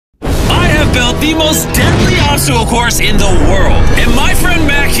the most deadly obstacle course in the world. And my friend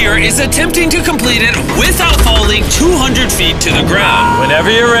Mac here is attempting to complete it without falling 200 feet to the ground. Whenever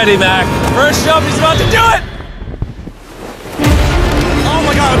you're ready, Mac. First jump, he's about to do it! Oh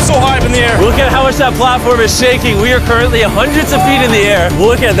my God, I'm so high up in the air. Look at how much that platform is shaking. We are currently hundreds of feet in the air.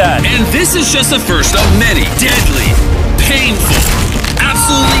 Look at that. And this is just the first of many deadly, painful,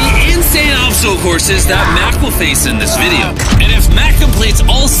 absolutely insane obstacle courses that Mac will face in this video. And if Mac completes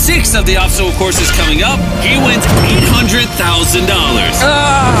all 6 of the obstacle courses coming up, he wins $800,000.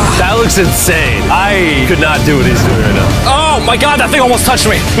 That looks insane. I could not do what he's doing right now. Oh my God, that thing almost touched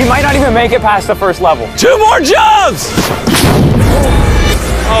me. He might not even make it past the first level. 2 more jumps!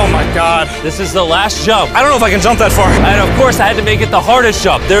 Oh my God. This is the last jump. I don't know if I can jump that far. And of course, I had to make it the hardest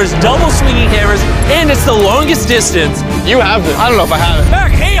jump. There's double swinging hammers, and it's the longest distance. You have this. I don't know if I have it.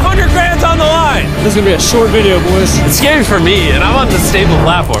 Mac, 800 grand's on the line. This is gonna be a short video, boys. It's scary for me, and I'm on the stable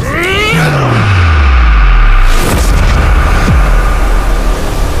platform.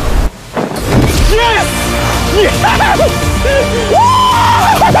 Yes! Yes!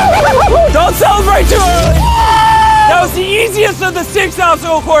 Don't celebrate too early. That was the easiest of the 6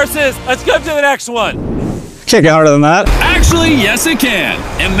 obstacle courses. Let's go to the next one. Can't get harder than that. Actually, yes it can.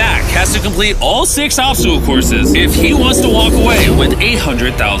 And Mac has to complete all 6 obstacle courses if he wants to walk away with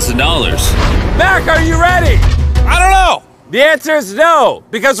 $800,000. Mac, are you ready? I don't know. The answer is no,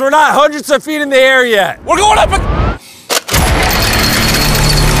 because we're not hundreds of feet in the air yet. We're going up.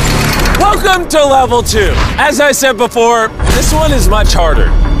 Welcome to level 2. As I said before, this one is much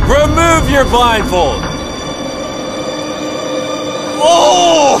harder. Remove your blindfold.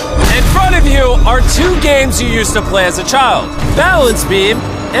 Oh! In front of you are 2 games you used to play as a child. Balance beam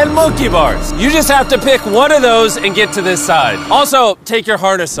and monkey bars. You just have to pick one of those and get to this side. Also, take your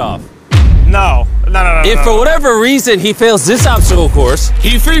harness off. No. If for whatever reason he fails this obstacle course,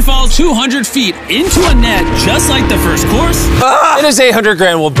 He free falls 200 feet into a net just like the first course. then his 800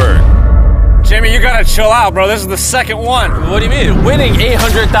 grand will burn. Jimmy, you gotta chill out, bro. This is the second one. What do you mean? Winning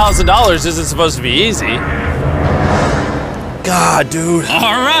 $800,000 isn't supposed to be easy. God, dude.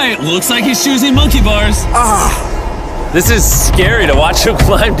 All right, looks like he's choosing monkey bars. This is scary to watch him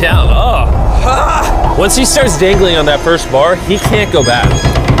climb down. Once he starts dangling on that first bar, he can't go back.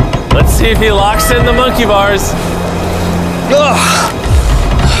 Let's see if he locks in the monkey bars.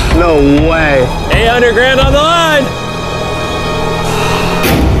 No way. 800 grand on the line.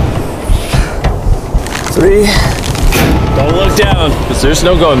 3, Don't look down, because there's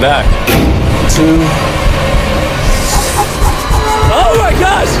no going back. 2. Oh my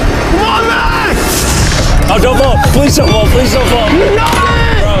gosh! Come on, Mac! Oh, don't fall. Please don't fall. Please don't fall.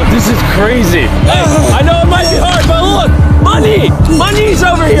 Bro, this is crazy. Hey, I know it might be hard, but look! Money! Money's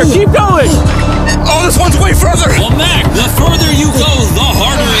over here. Keep going. Oh, this one's way further. Well, Mac, the further you go, the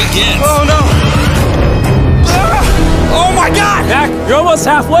harder it gets. Oh, no. Oh, my God. Mac, you're almost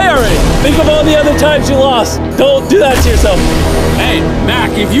halfway already. Think of all the other times you lost. Don't do that to yourself. Hey,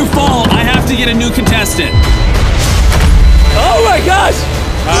 Mac, if you fall, I have to get a new contestant. Oh my gosh!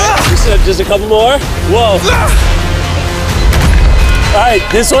 All right, just a couple more. Whoa. All right,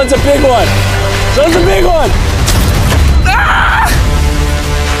 this one's a big one. This one's a big one.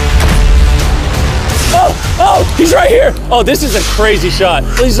 Oh, he's right here. Oh, this is a crazy shot.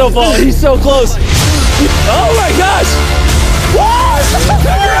 Please don't fall. He's so close. Oh my gosh.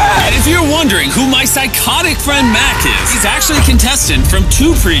 And if you're wondering who my psychotic friend Mac is, he's actually a contestant from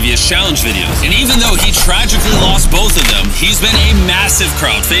 2 previous challenge videos. And even though he tragically lost both of them, he's been a massive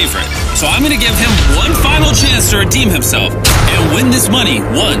crowd favorite. So I'm gonna give him one final chance to redeem himself and win this money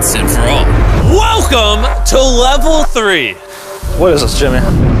once and for all. Welcome to level 3. What is this, Jimmy?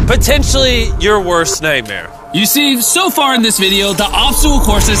 Potentially your worst nightmare. You see, so far in this video, the obstacle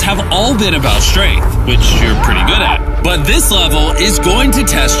courses have all been about strength, which you're pretty good at. But this level is going to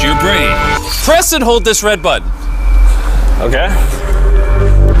test your brain. Press and hold this red button. Okay.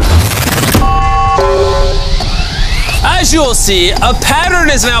 As you will see, a pattern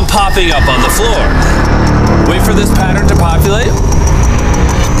is now popping up on the floor. Wait for this pattern to populate.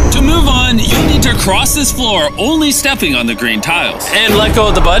 To move on, you'll need to cross this floor only stepping on the green tiles. And let go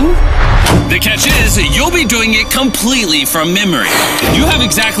of the button. The catch is, you'll be doing it completely from memory. You have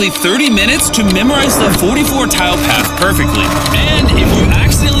exactly 30 minutes to memorize the 44 tile path perfectly. And if you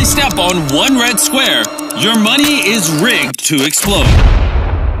accidentally step on one red square, your money is rigged to explode.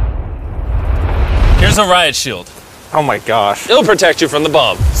 Here's a riot shield. Oh my gosh. It'll protect you from the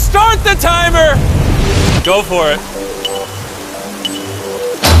bomb. Start the timer! Go for it.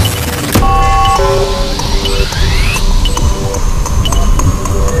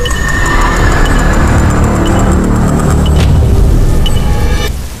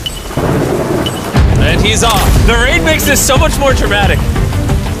 he's off. The rain makes this so much more dramatic.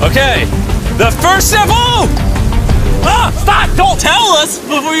 Okay, the first step. Oh! Ah, stop! Don't tell us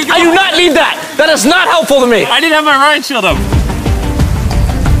before you go. I do not need that. That is not helpful to me. I didn't have my riot shield up.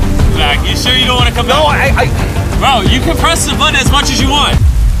 Mac, you sure you don't want to come back? No, Bro, you can press the button as much as you want.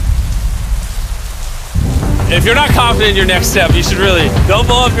 If you're not confident in your next step, you should really don't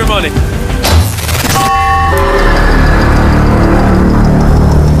blow up your money.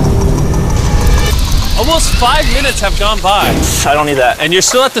 Almost 5 minutes have gone by. I don't need that. And you're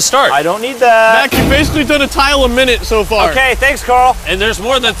still at the start. I don't need that. Mac, you've basically done a tile a minute so far. Okay, thanks, Carl. And there's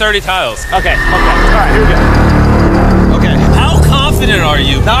more than 30 tiles. Okay. All right, here we go. Okay. How confident are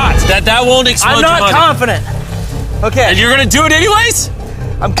you that won't explode I'm your not money? confident. Okay. And you're gonna do it anyways?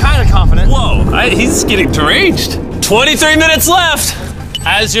 I'm kind of confident. Whoa, he's getting deranged. 23 minutes left.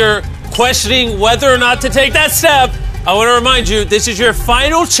 As you're questioning whether or not to take that step, I want to remind you, this is your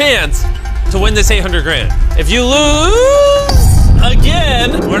final chance to win this 800 grand. If you lose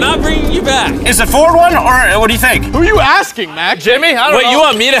again, we're not bringing you back. Is it forward one, or what do you think? Who are you asking, Mac? Jimmy? I don't know. Wait, you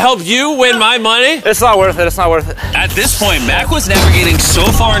want me to help you win my money? It's not worth it. It's not worth it. At this point, Mac was navigating so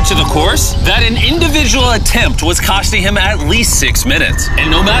far into the course that an individual attempt was costing him at least 6 minutes. And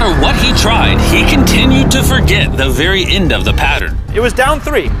no matter what he tried, he continued to forget the very end of the pattern. It was down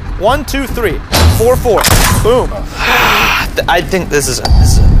 3. 1, 2, 3. 4, 4. Boom. I think this is it.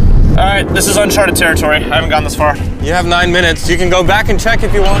 All right, this is uncharted territory. I haven't gone this far. You have 9 minutes. You can go back and check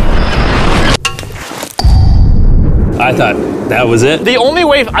if you want. I thought that was it. The only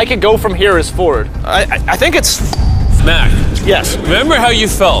way I could go from here is forward. I think it's... Mac, Yes. remember how you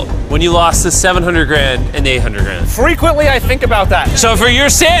felt when you lost the 700 grand and the 800 grand? Frequently, I think about that. So for your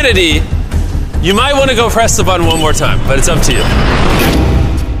sanity, you might want to go press the button one more time, but it's up to you.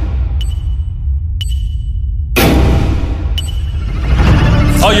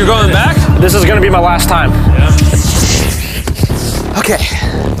 Oh, you're going back? This is gonna be my last time. Yeah.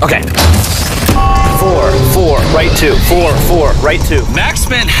 Okay. 4, 4, right 2. 4, 4, right 2. Mac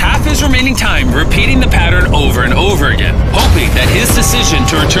spent half his remaining time repeating the pattern over and over again, hoping that his decision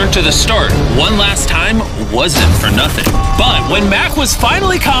to return to the start one last time wasn't for nothing. But when Mac was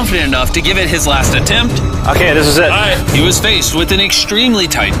finally confident enough to give it his last attempt, Okay, this is it. All right, he was faced with an extremely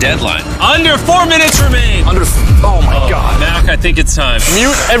tight deadline. under 4 minutes remain. Oh my God. Mac, I think it's time.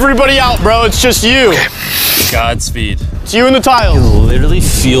 Mute everybody out, bro. It's just you. Godspeed. It's you and the tiles. Literally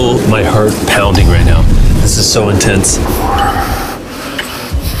feel my heart pounding right now. This is so intense.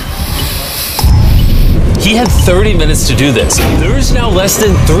 He had 30 minutes to do this. There's now less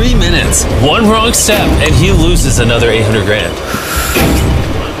than 3 minutes. One wrong step and he loses another 800 grand.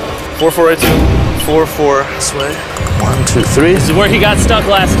 4, 4, right 2. 4, 4. This way. 1, 2, 3. This is where he got stuck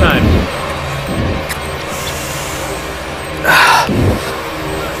last time.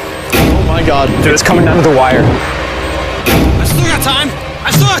 Oh my God. Dude, it's coming down to the wire. I still got time.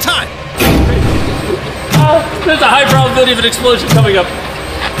 I still have time. There's a high probability of an explosion coming up.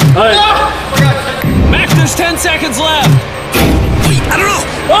 All right. Mac, there's 10 seconds left. Wait, I don't know.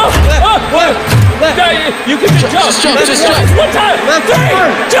 What? You can just jump. Just jump. One time.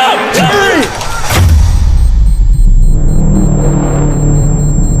 Jump.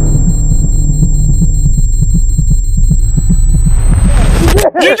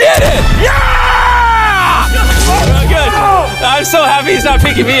 You did it! Yeah! Good. I'm so happy he's not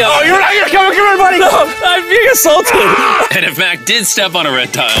picking me up. Oh, you're not gonna come here, buddy. No, I'm being assaulted. And if Mac did step on a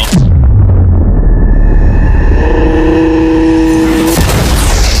red tile,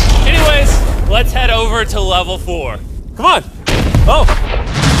 Anyways, let's head over to level 4. Come on. Oh.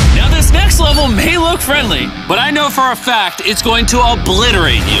 now this next level may look friendly, but I know for a fact it's going to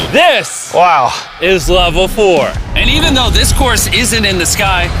obliterate you. This Wow. is level 4. And even though this course isn't in the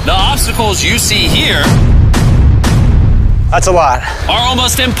sky, the obstacles you see here That's a lot. are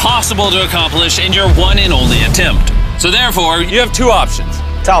almost impossible to accomplish in your one and only attempt. So therefore, You have 2 options.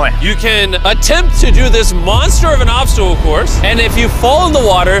 Tell me. You can attempt to do this monster of an obstacle course, and if you fall in the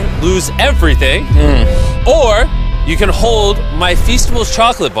water, lose everything. Or you can hold my Feastables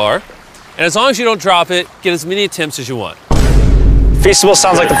chocolate bar, and as long as you don't drop it, get as many attempts as you want. Feastable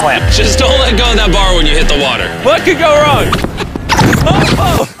sounds like the plan. just don't let go of that bar when you hit the water. What could go wrong?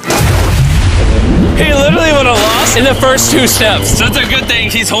 Oh. He literally would have lost in the first 2 steps. So it's a good thing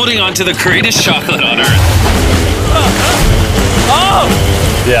he's holding on to the greatest chocolate on earth. Oh!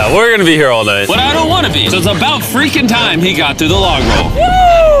 Yeah, we're gonna be here all night. But I don't want to be. So it's about freaking time he got through the log roll.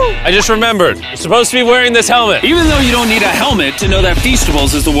 Woo! I just remembered. You're supposed to be wearing this helmet. Even though you don't need a helmet to know that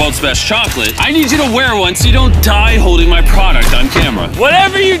Feastables is the world's best chocolate, I need you to wear one so you don't die holding my product on camera.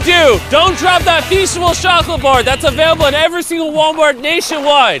 Whatever you do, don't drop that Feastables chocolate bar. That's available in every single Walmart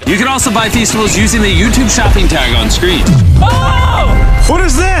nationwide. You can also buy Feastables using the YouTube shopping tag on screen. Oh! What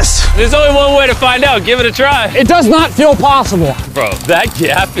is this? There's only one way to find out. Give it a try. It does not feel possible. Bro, that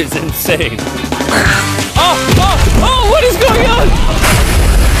gap is insane. Oh, what is going on?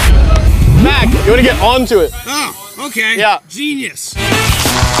 Mac, you want to get onto it? Oh, okay. Yeah. Genius.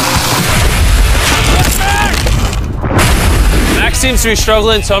 Mac seems to be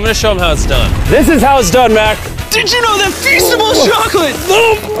struggling, so I'm gonna show him how it's done. This is how it's done, Mac. Did you know that Feastables chocolate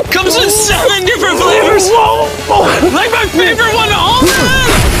comes in 7 different flavors? Like my favorite one, almond!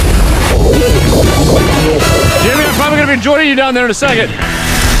 Jimmy, I'm probably gonna be joining you down there in a second.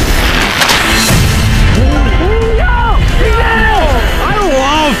 I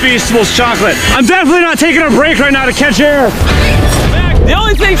love Feastables chocolate. I'm definitely not taking a break right now to catch air. Mac, the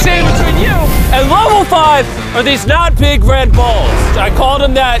only thing standing between you and level 5 are these not big red balls. I called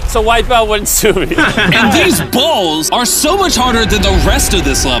them that so Wipeout wouldn't sue me. And these balls are so much harder than the rest of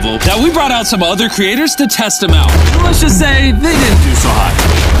this level that we brought out some other creators to test them out. Let's just say they didn't do so hot.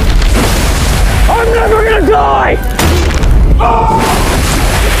 I'm never gonna die!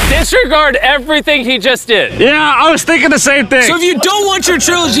 Disregard everything he just did. Yeah, I was thinking the same thing. So if you don't want your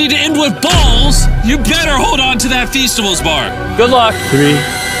trilogy to end with balls, you better hold on to that Feastables bar. Good luck. 3,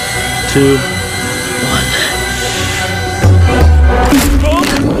 2,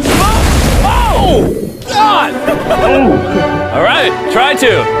 Oh! God! All right, try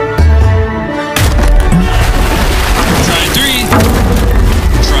 2. Try 3.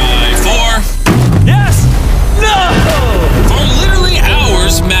 Try 4. Yes! No! For literally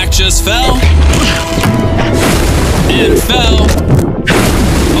hours, Mac just fell. And fell.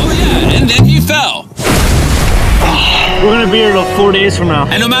 Oh yeah, and then he fell. we're gonna be here till 4 days from now.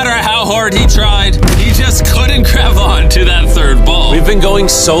 And no matter how hard he tried, he just couldn't grab on to that third ball. We've been going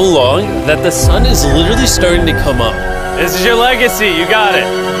so long that the sun is literally starting to come up. This is your legacy, you got it.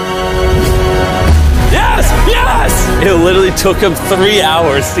 Yes, yes! It literally took him 3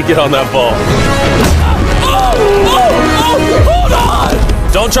 hours to get on that ball. Oh, hold on!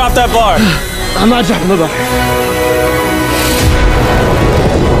 Don't drop that bar. I'm not dropping the bar.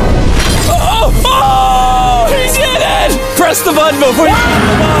 Oh, he did it! Press the button before you...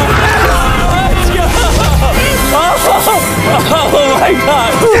 Let's go! Oh my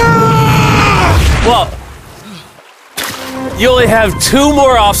God! Well, you only have 2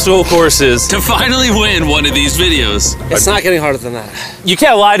 more obstacle courses to finally win one of these videos. It's not getting harder than that. You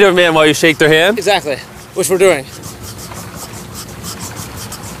can't lie to a man while you shake their hand. Exactly. Which we're doing.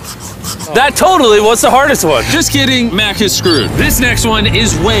 That totally was the hardest one. Just kidding, Mac is screwed. This next one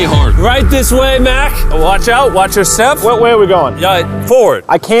is way harder. Right this way, Mac. Watch out, watch your step. What way are we going? Yeah, forward.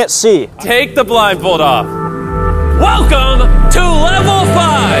 I can't see. Take the blindfold off. Welcome to level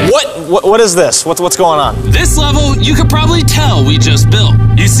 5. What is this? What's going on? This level, you could probably tell we just built.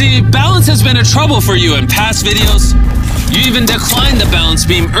 You see, balance has been a trouble for you in past videos. You even declined the balance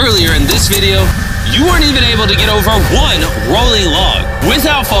beam earlier in this video. You weren't even able to get over 1 rolling log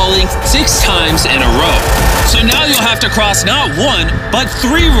without falling 6 times in a row. So now you'll have to cross not 1, but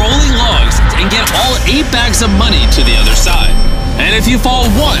 3 rolling logs and get all 8 bags of money to the other side. And if you fall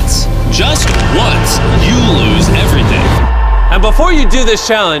once, just once, you lose everything. And before you do this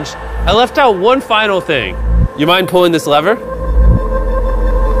challenge, I left out one final thing. You mind pulling this lever?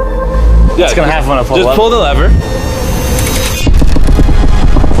 Yeah, It's gonna happen when I pull Just pull the lever.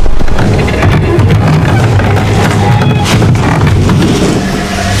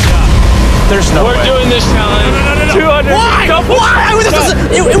 There's no way. We're doing this challenge. 200. Why? Why?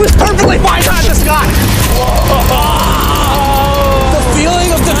 It was perfectly fine in the sky. The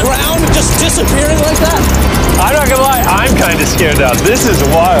feeling of the ground just disappearing like that? I'm not gonna lie, I'm kind of scared now. This is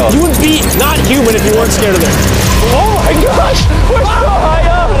wild. You would be not human if you weren't scared of this. Oh my gosh, we're so high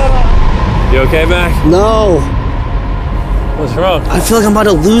up. You okay, Mac? No. What's wrong? I feel like I'm about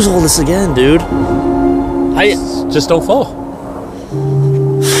to lose all this again, dude. Just don't fall.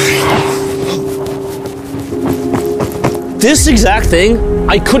 This exact thing,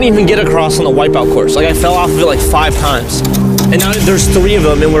 I couldn't even get across on the Wipeout course. Like, I fell off of it like 5 times. And now there's 3 of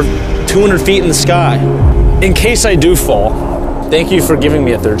them and we're 200 feet in the sky. In case I do fall, thank you for giving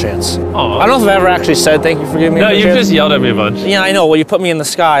me a 3rd chance. Aww. I don't know if I've ever actually said thank you for giving me a 3rd chance. No, you just yelled at me a bunch. Yeah, I know. Well, you put me in the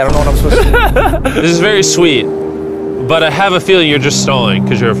sky. I don't know what I'm supposed to do. This is very sweet, but I have a feeling you're just stalling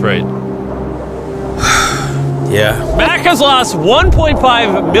because you're afraid. Yeah. Mac has lost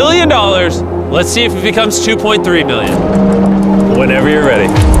 $1.5 million. Let's see if it becomes $2.3 million. Whenever you're ready.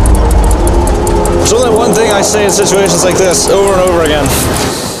 There's only one thing I say in situations like this over and over again.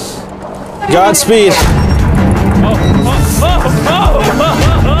 Godspeed.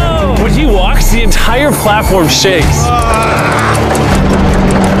 When he walks, the entire platform shakes.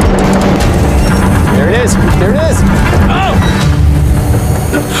 There it is. There it is. Oh!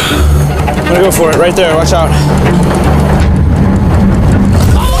 I'm gonna go for it right there. Watch out.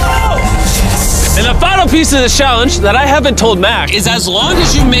 And the final piece of this challenge that I haven't told Mac Is as long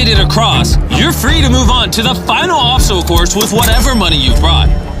as you made it across, you're free to move on to the final obstacle course with whatever money you've brought.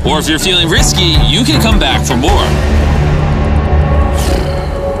 Or if you're feeling risky, you can come back for more.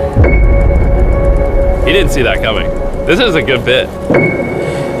 he didn't see that coming. This is a good bit.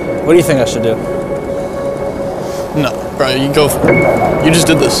 What do you think I should do? No, bro, you go for it. You just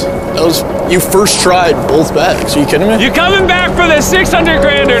did this. That was, you first tried both bags. Are you kidding me? You coming back for the 600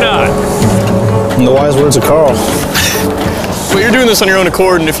 grand or not? In the wise words of Carl. Well, you're doing this on your own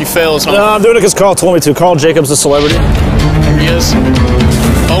accord, and if you fail, it's not. No, I'm doing it because Carl told me to. Carl Jacobs, the celebrity. Here he is.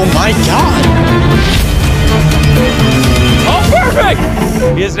 Oh my God. Oh, perfect!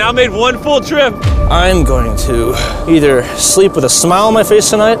 He has now made one full trip. I'm going to either sleep with a smile on my face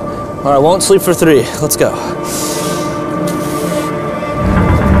tonight, or I won't sleep for 3. Let's go.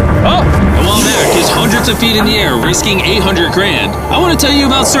 Oh, And while Mac is hundreds of feet in the air risking 800 grand, I want to tell you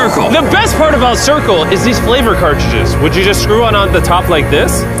about Circle. the best part about Circle is these flavor cartridges, which you just screw on the top like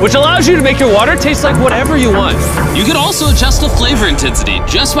this, which allows you to make your water taste like whatever you want. You can also adjust the flavor intensity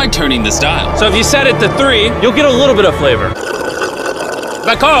just by turning this dial. So if you set it to 3, you'll get a little bit of flavor.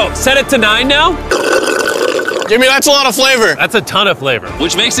 But Carl, set it to 9 now. Jimmy, that's a lot of flavor. That's a ton of flavor.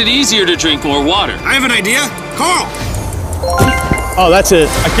 Which makes it easier to drink more water. I have an idea. Carl! Oh, that's it.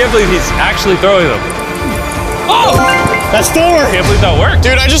 I can't believe he's actually throwing them. Oh! That's 4. I can't believe that worked.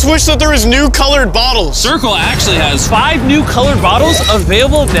 Dude, I just wish that there was new colored bottles. Circle actually has 5 new colored bottles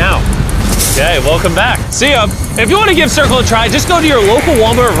available now. Okay, welcome back. See ya. If you want to give Circle a try, just go to your local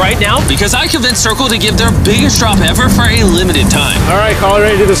Walmart right now. because I convinced Circle to give their biggest drop ever for a limited time. All right, Carl,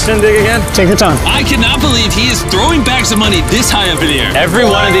 ready to do the spin dig again? Take your time. I cannot believe he is throwing bags of money this high up in the air. Every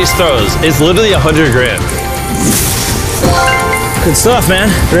one of these throws is literally 100 grand. Good stuff,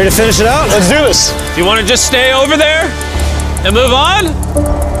 man. Ready to finish it out? Let's do this. Do you want to just stay over there and move on?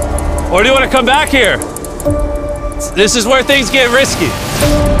 Or do you want to come back here? This is where things get risky.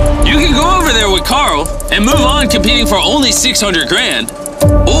 You can go over there with Carl and move on competing for only 600 grand.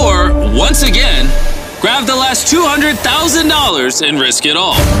 Or, once again, grab the last $200,000 and risk it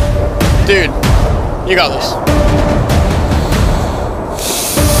all. Dude, you got this.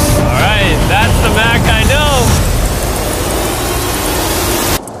 All right, that's the Mac I know.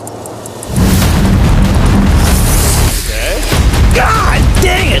 God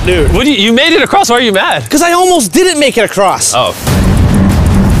dang it, dude. What do you made it across? Why are you mad? Because I almost didn't make it across. Oh.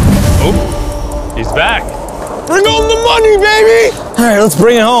 Oh, he's back. Bring home the money, baby. All right, let's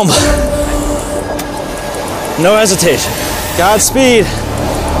bring it home. No hesitation. Godspeed.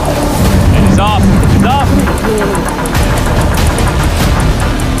 He's off. He's off.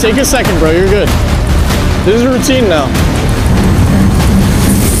 Take a second, bro. You're good. This is a routine now.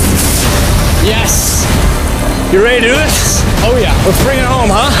 Yes. You ready to do this? Oh, yeah. Let's bring it home,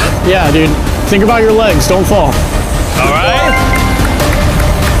 huh? Yeah, dude. Think about your legs. Don't fall. All right.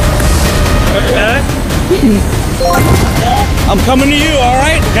 Okay. I'm coming to you, all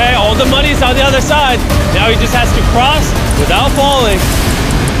right? Okay, all the money's on the other side. Now he just has to cross without falling.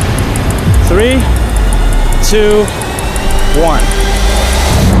 3, 2, 1.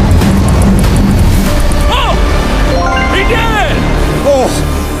 Oh! He did it! Oh,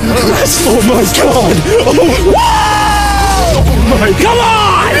 oh my God. Oh, my God. Come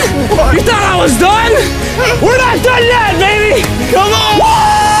on! You thought I was done? We're not done yet, baby. Come on!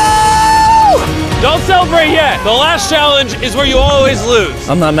 Woo! Don't celebrate yet. The last challenge is where you always lose.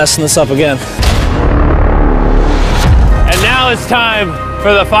 I'm not messing this up again. And now it's time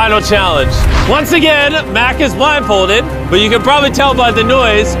for the final challenge. Once again, Mac is blindfolded, but you can probably tell by the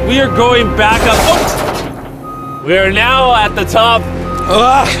noise, we are going back up. Oh! We are now at the top.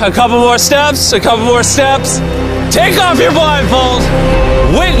 A couple more steps, a couple more steps. Take off your blindfold.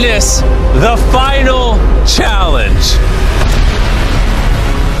 Witness the final challenge.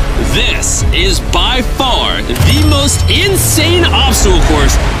 This is by far the most insane obstacle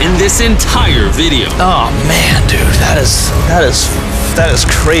course in this entire video. Oh man, dude, that is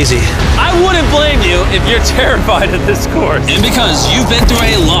crazy. I wouldn't blame you if you're terrified of this course. And because you've been through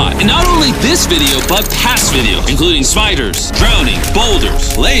a lot, and not only this video, but past videos, including spiders, drowning,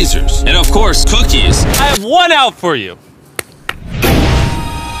 boulders, lasers, and of course, cookies. I have one out for you.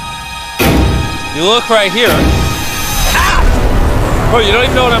 You look right here. Bro, you don't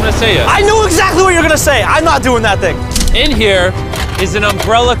even know what I'm gonna say yet. I know exactly what you're gonna say. I'm not doing that thing. In here is an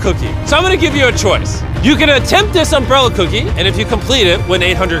umbrella cookie. So I'm gonna give you a choice. You can attempt this umbrella cookie, and if you complete it, win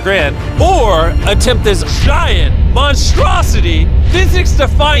 800 grand, or attempt this giant monstrosity,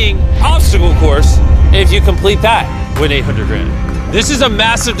 physics-defying obstacle course. If you complete that, win 800 grand. This is a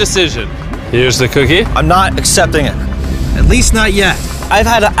massive decision. Here's the cookie. I'm not accepting it. At least not yet. I've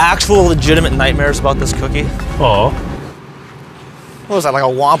had actual legitimate nightmares about this cookie. Oh. What was that, like a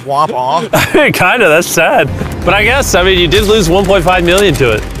womp womp aw? Kinda, that's sad. But I guess, I mean, you did lose 1.5 million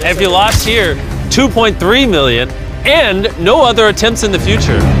to it. And if you lost here, 2.3 million, and no other attempts in the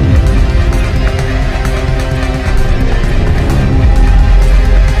future.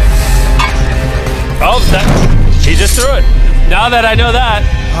 Oh, he just threw it. Now that I know that,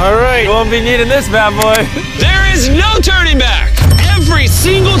 All right. you won't be needing this bad boy. There is no turning back. Every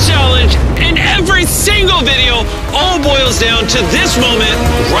single challenge and every single video all boils down to this moment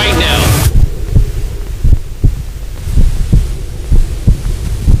right now.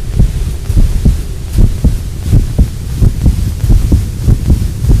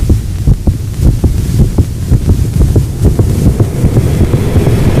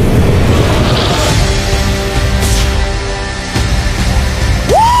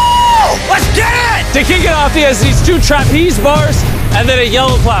 To kick it off, he has these 2 trapeze bars and then a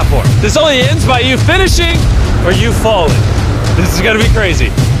yellow platform. This only ends by you finishing or you falling. This is gonna be crazy.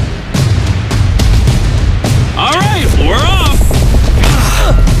 All right, we're off.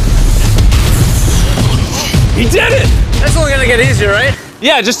 He did it! That's only gonna get easier, right?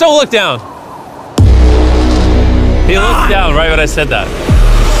 Yeah, just don't look down. He looked down right when I said that.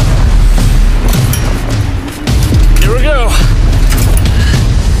 Here we go.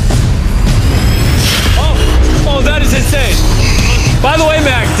 Oh, that is insane. By the way,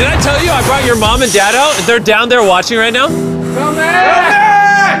 Mac, did I tell you I brought your mom and dad out? They're down there watching right now. Come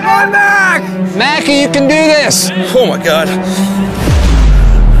back! Come back! Mackie, you can do this. Oh my God.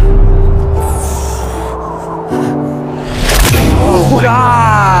 Oh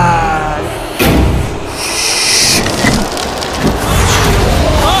God.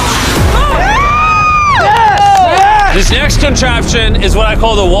 This next contraption is what I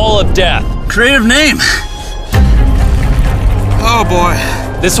call the wall of death. Creative name. Oh boy.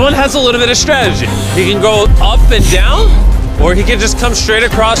 This one has a little bit of strategy. He can go up and down, or he can just come straight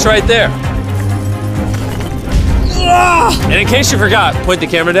across right there. And in case you forgot, point the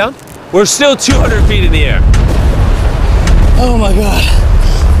camera down. We're still 200 feet in the air. Oh my God.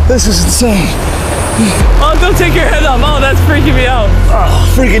 This is insane. Oh, don't take your head off. Oh, that's freaking me out.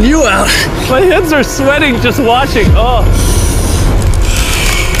 Oh, freaking you out. My hands are sweating just watching. Oh.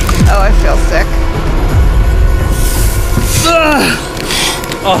 Oh, I feel sick.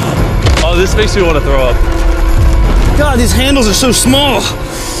 Oh, this makes me want to throw up. God, these handles are so small.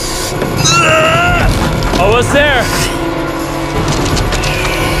 Almost there.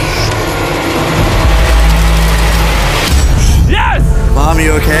 Yes! Mom,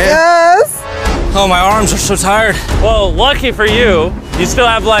 you okay? Yes. Oh, my arms are so tired. Well, lucky for you, you still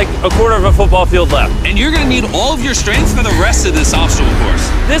have like a quarter of a football field left. And you're gonna need all of your strength for the rest of this obstacle course.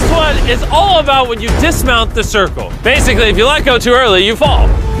 This one is all about when you dismount the circle. Basically, if you let go too early, you fall.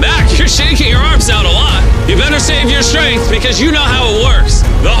 Mac, you're shaking your arms out a lot. You better save your strength because you know how it works.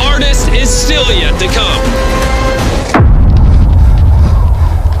 The hardest is still yet to come.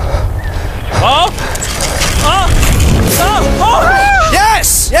 Oh! Oh! Oh! Oh!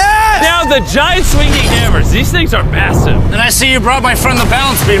 Yes! Yes! Now the giant swinging hammers. These things are massive. And I see you brought my friend the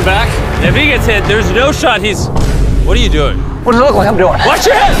balance beam back. If he gets hit, there's no shot he's... What are you doing? What does it look like I'm doing? Watch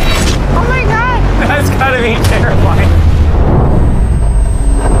your head! Oh my God. That's gotta be terrifying.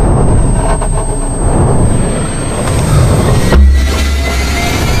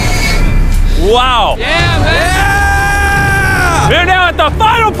 Wow. Yeah, man. We're now at the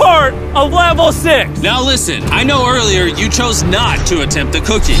final part of level 6. Now listen, I know earlier you chose not to attempt the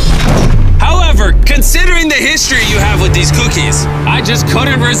cookie. However, considering the history you have with these cookies, I just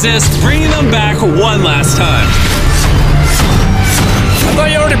couldn't resist bringing them back one last time. I thought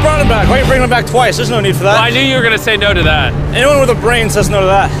you already brought him back. Why are you bringing him back twice? There's no need for that. Well, I knew you were gonna say no to that. Anyone with a brain says no to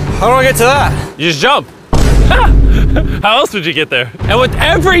that. How do I get to that? You just jump. How else would you get there? And with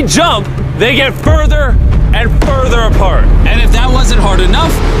every jump, they get further and further apart. And if that wasn't hard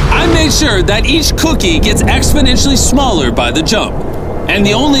enough, I made sure that each cookie gets exponentially smaller by the jump. And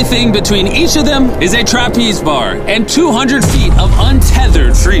the only thing between each of them is a trapeze bar and 200 feet of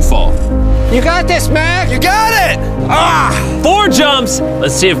untethered freefall. You got this, Mac. You got it! 4 jumps.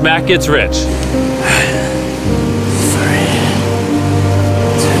 Let's see if Mac gets rich. 3,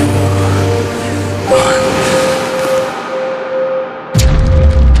 2, 1.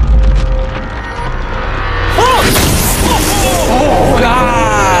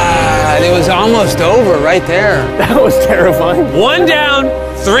 was almost over right there. That was terrifying. 1 down,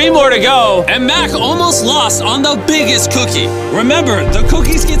 3 more to go. And Mac almost lost on the biggest cookie. Remember, the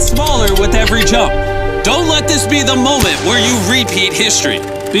cookies get smaller with every jump. Don't let this be the moment where you repeat history,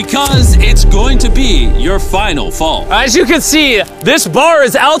 because it's going to be your final fall. As you can see, this bar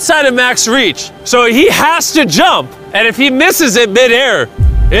is outside of Mac's reach, so he has to jump. And if he misses it midair,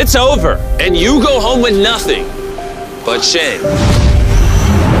 it's over. And you go home with nothing but shame.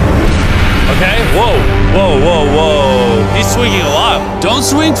 Okay, whoa, whoa, whoa, whoa. He's swinging a lot. Don't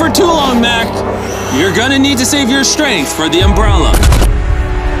swing for too long, Mac. You're gonna need to save your strength for the umbrella.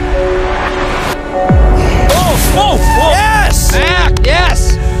 Whoa, whoa. Yes! Mac,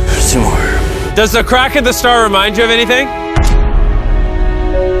 yes! There's 2 more. Does the crack at the star remind you of anything?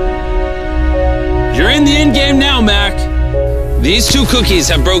 You're in the end game now, Mac. These 2 cookies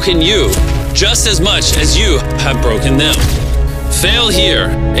have broken you just as much as you have broken them. Fail here,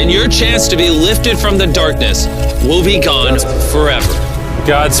 and your chance to be lifted from the darkness will be gone forever.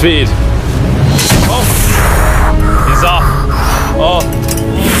 Godspeed. Oh, he's off. Oh.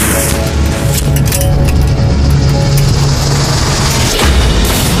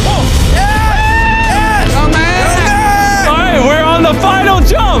 We're on the final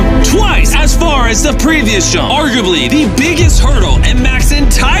jump! Twice as far as the previous jump. Arguably the biggest hurdle in Mac's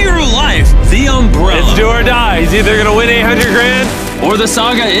entire life, the umbrella. It's do or die. He's either gonna win 800 grand, Or the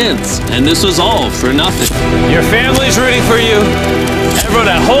saga ends, and this was all for nothing. your family's rooting for you, everyone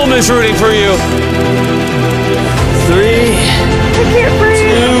at home is rooting for you. 3, I can't breathe.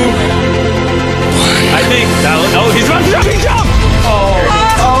 2, I think that, oh, he's about to jump, he jumped!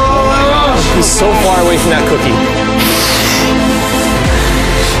 He's so far away from that cookie.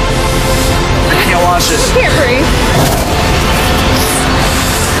 I can't watch this. I can't breathe.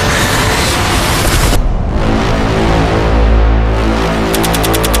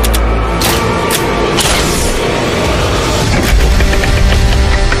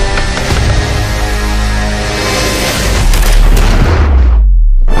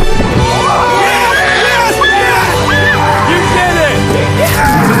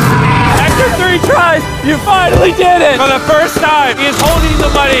 You finally did it! For the first time, he is holding the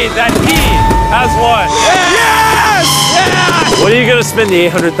money that he has won. Yes! Yes! What are you gonna spend the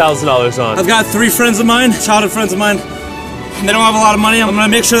 $800,000 on? I've got 3 friends of mine, childhood friends of mine, and they don't have a lot of money. I'm gonna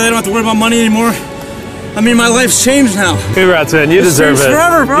make sure they don't have to worry about money anymore. I mean, my life's changed now. Congrats, man. You deserve it.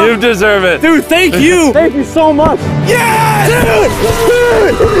 Forever, bro. You deserve it. Dude, thank you. Thank you so much. Yes! Dude!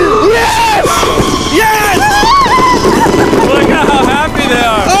 Yes! Yes! Look at how happy they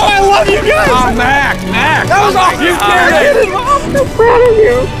are. Oh, I love you guys! Oh, Mac. That was awesome! You did it. I'm so proud of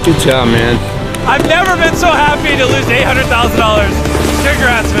you. Good job, man. I've never been so happy to lose $800,000.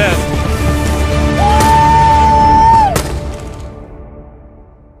 Congrats, man.